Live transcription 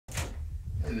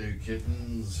Hello,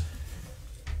 kittens.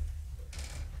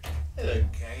 Hello,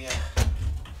 Gaia.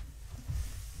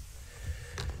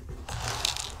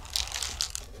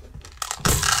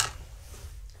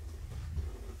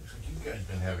 Looks like you guys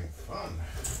been having fun.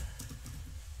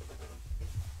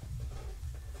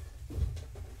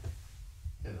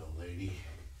 Hello, lady.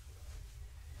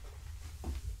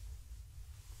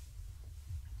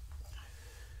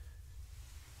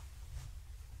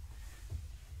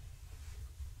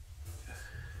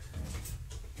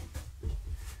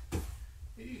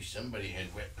 Ooh, somebody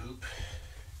had wet poop.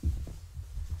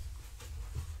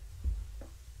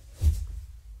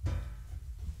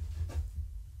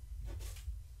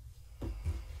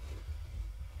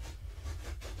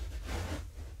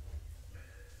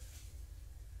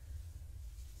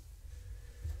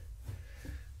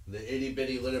 The itty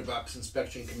bitty litter box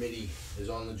inspection committee is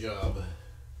on the job.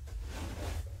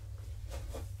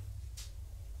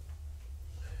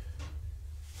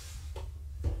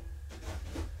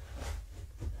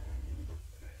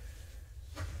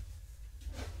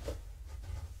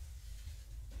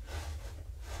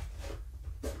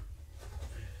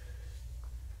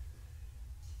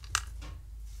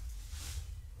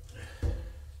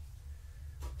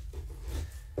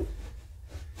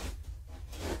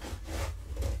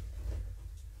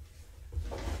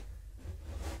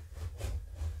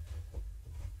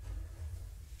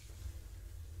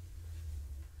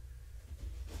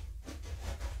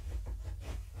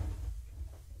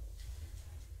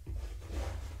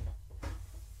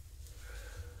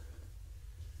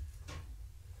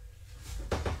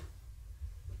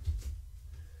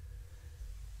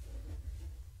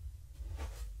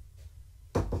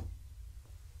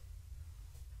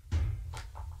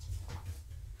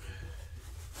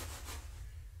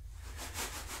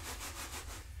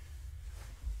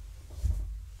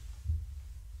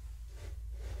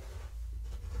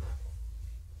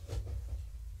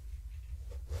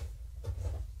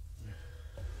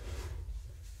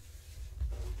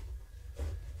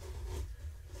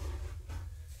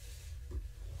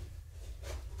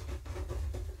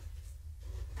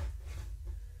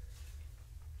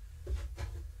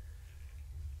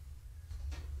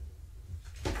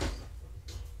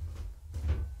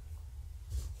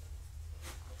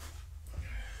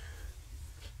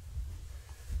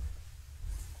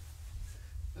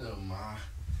 Oh, Ma,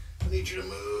 I need you to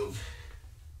move.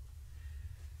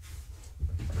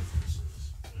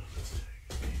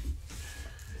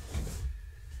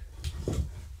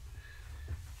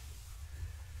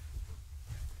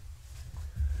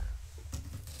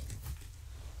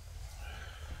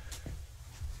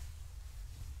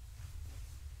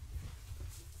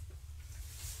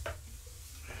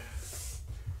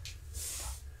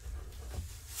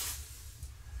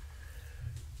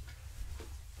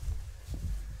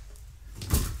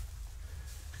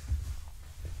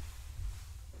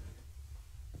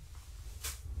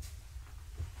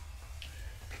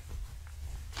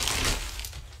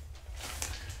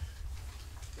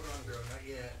 Girl, not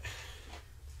yet.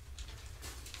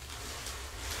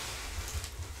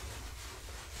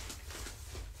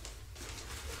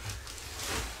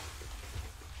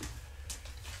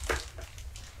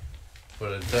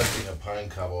 Put a dusting of pine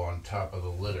cobble on top of the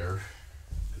litter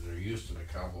because they're used to the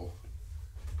cobble.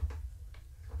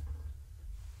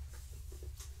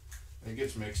 It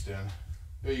gets mixed in.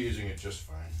 They're using it just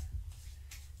fine.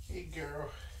 Hey,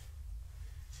 girl.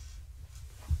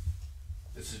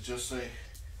 This is just like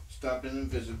stop in and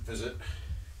visit.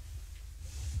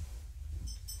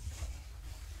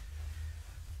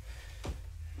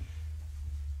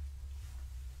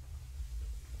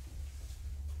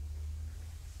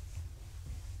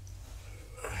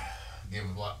 Give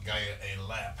Gaia a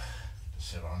lap to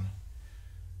sit on.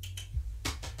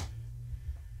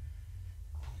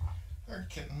 Our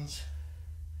kittens.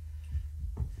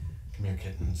 Come here,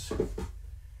 kittens.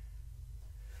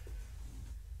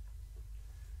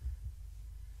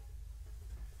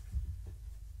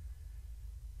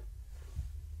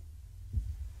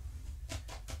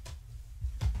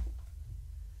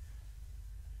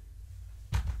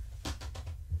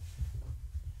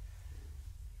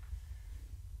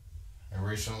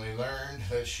 Recently learned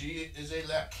that she is a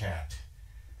lap cat.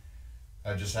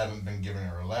 I just haven't been giving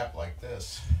her a lap like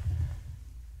this.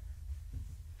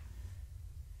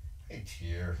 Hey,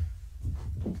 Tear.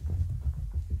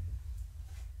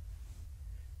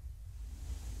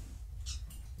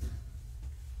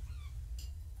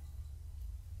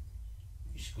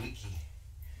 You squeaky.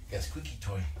 Got a squeaky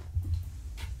toy.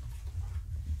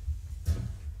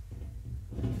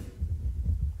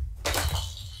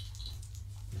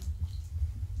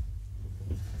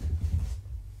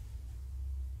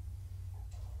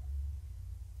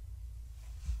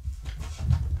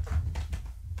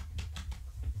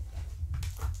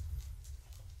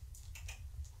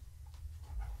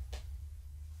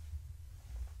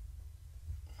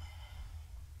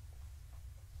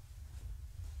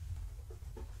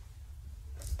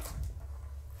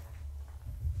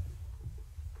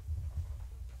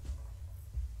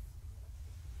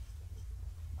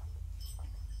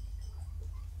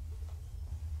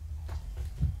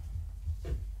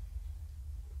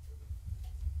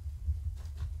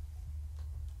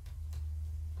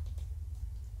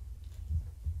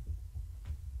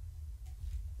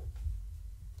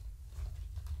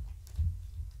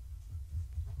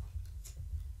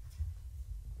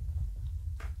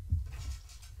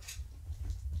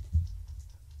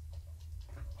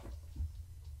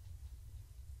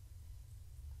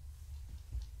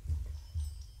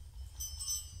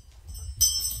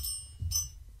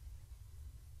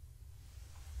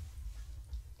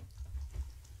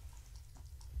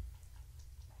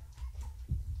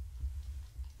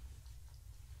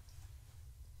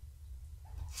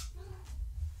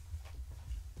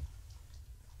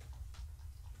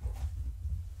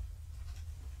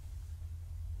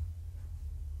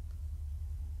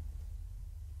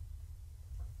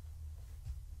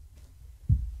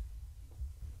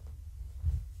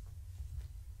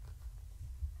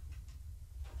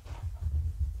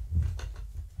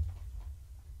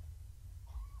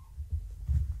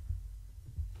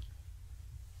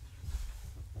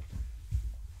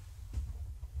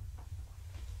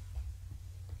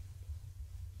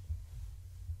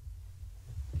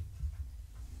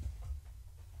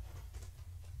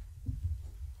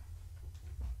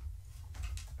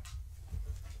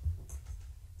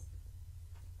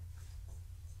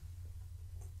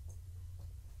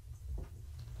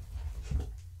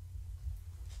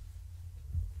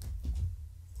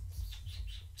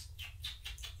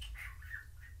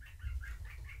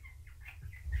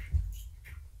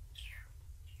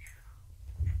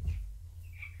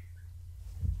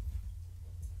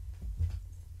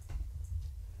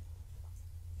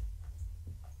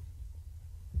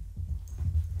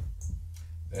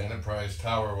 The Enterprise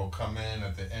Tower will come in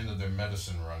at the end of their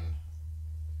medicine run.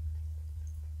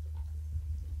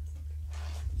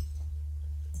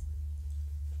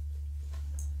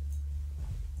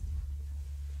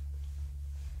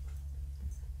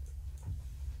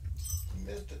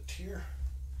 Missed it here.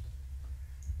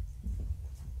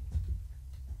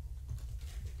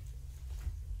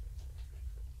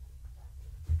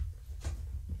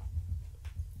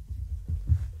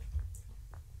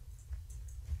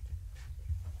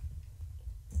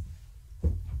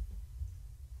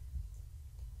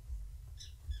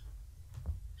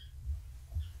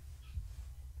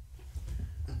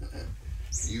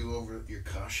 You're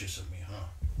cautious of me, huh?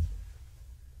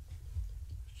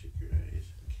 Check your eyes.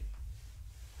 Okay.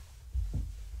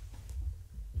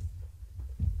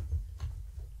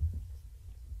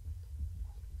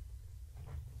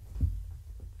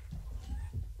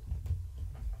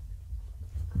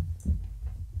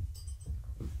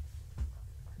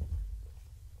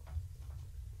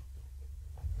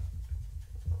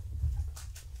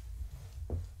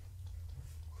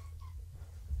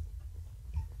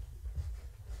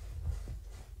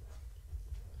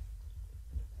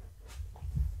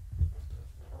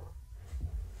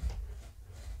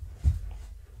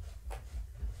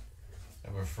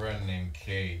 I have a friend named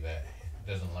Kay that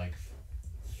doesn't like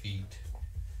feet.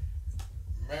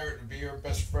 Meret would be your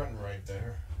best friend right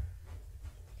there.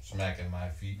 Smacking my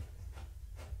feet.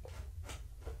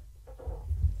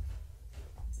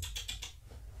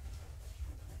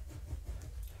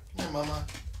 Here, Mama.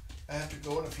 I have to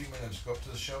go in a few minutes. Go up to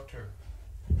the shelter.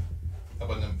 How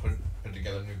about them put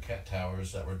together new cat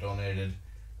towers that were donated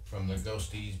from the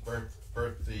Ghostie's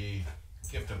birthday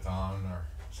gift-a-thon or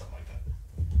something like that.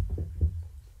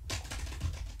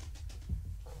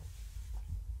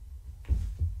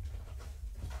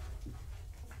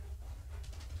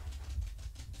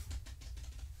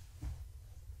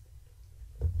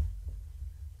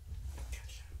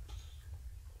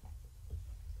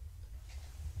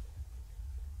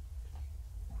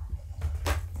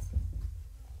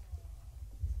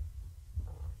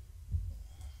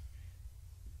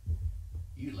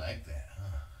 You like that,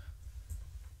 huh?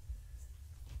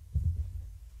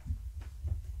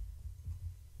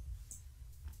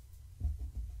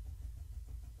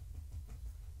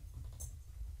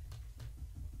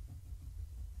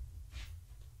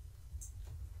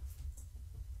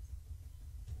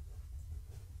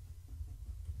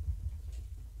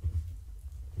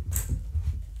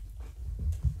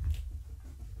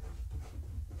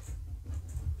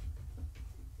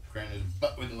 Grind his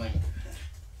butt with the link.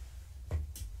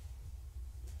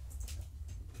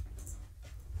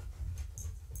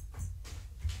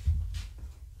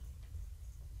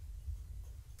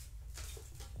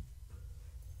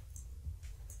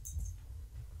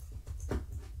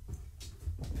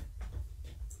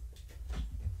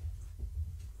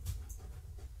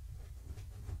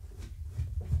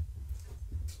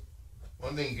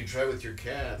 One thing you can try with your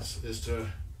cats is to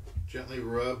gently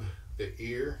rub the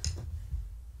ear.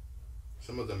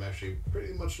 Some of them actually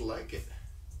pretty much like it.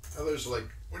 Others are like,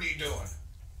 what are you doing?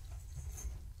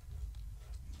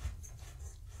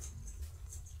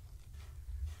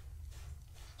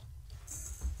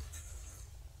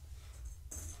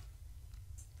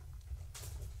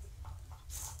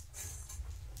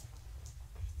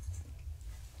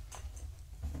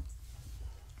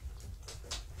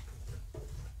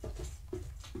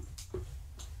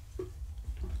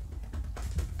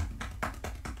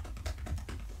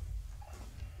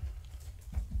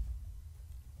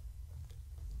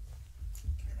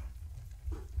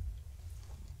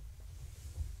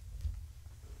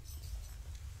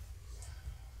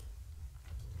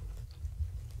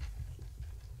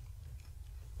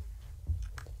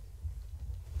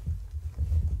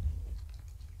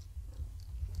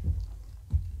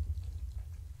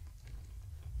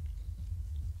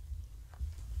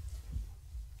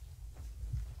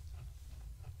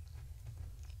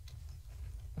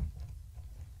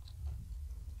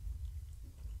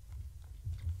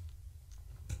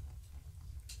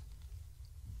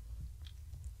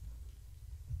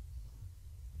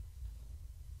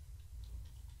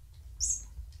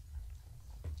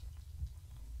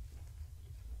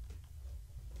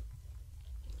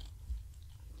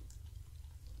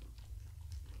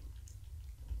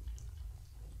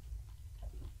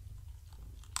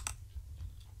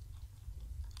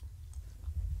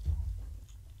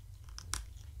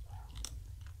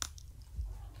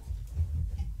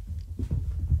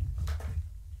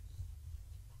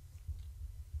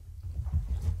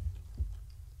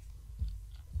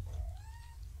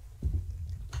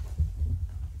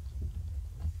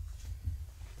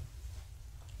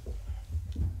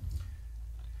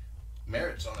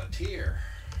 Meret's on a tear.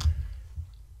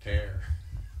 Tear.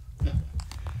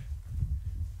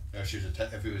 If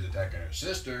he was attacking her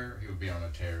sister, he would be on a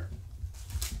tear.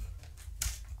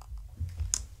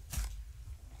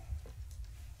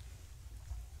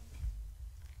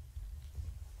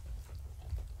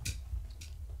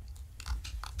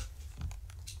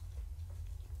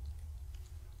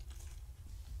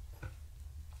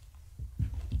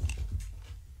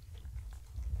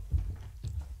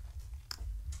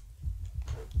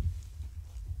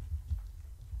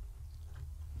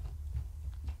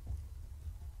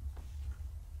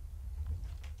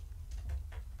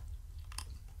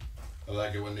 I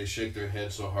like it when they shake their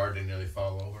head so hard they nearly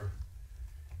fall over.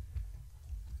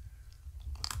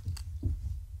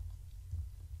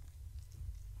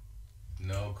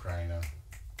 No, Krajina.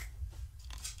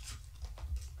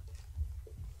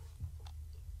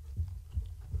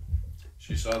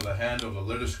 She saw the handle of the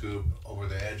litter scoop over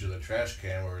the edge of the trash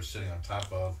can where it was sitting on top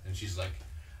of, and she's like,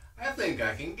 I think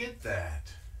I can get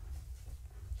that.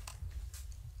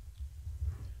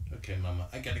 Okay, Mama,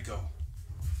 I gotta go.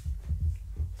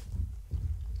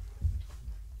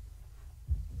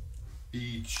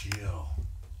 Be chill.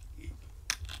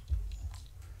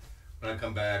 When I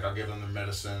come back, I'll give them their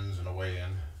medicines and a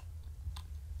weigh-in.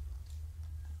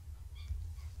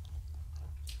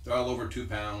 They're all over 2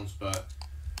 pounds, but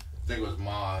I think it was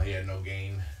Ma, he had no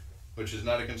gain, which is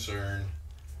not a concern.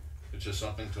 It's just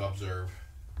something to observe.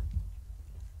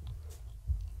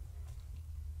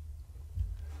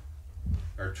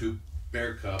 Our 2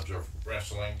 bear cubs are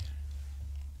wrestling.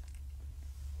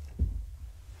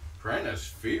 Krajina's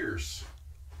fierce.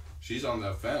 She's on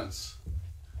the fence.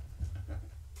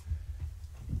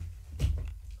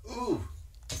 Ooh.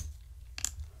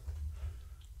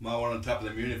 Ma went on top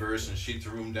of the universe and she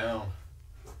threw him down.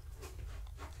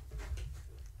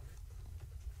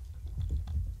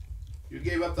 You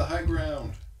gave up the high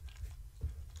ground.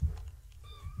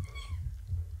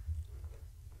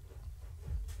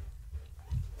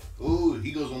 Ooh,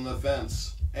 he goes on the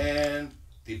fence and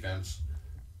defense.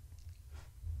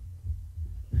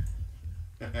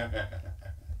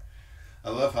 I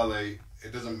love how it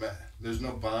doesn't matter, there's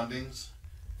no bondings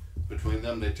between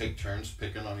them. They take turns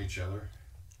picking on each other.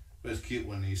 But it's cute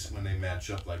when they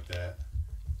match up like that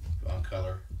on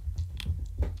color.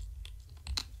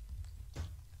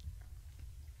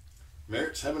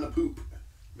 Meret's having a poop.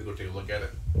 Let me go take a look at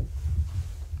it.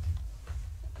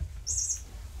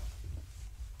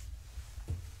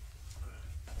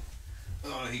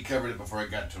 Oh, he covered it before I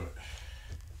got to it.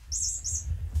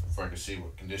 Before I could see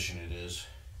what condition it is.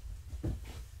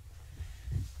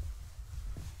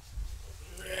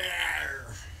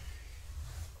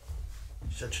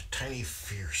 Such a tiny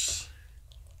fierce.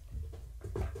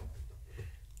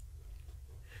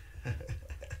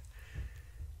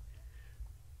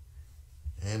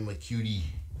 And my cutie.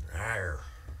 Rawr.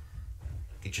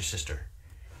 Get your sister.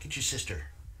 Get your sister.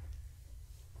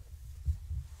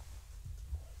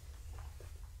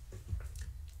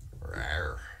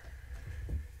 Rawr.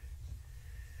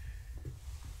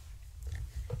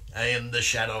 I am the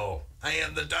shadow. I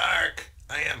am the dark.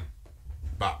 I am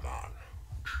Batman.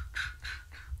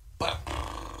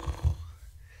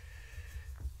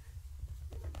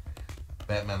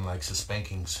 Batman likes his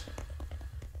spankings.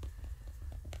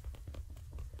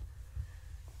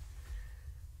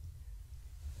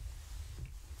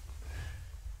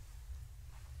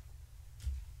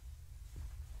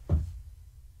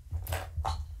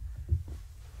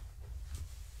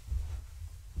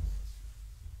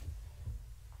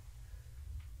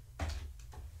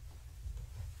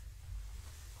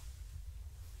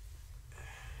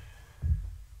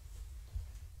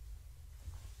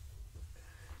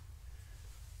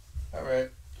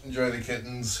 Alright, enjoy the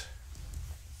kittens.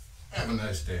 Have a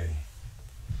nice day.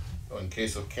 Oh, in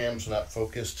case the cam's not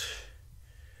focused.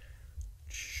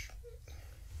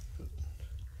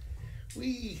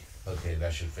 Whee! Okay,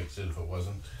 that should fix it if it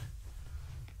wasn't.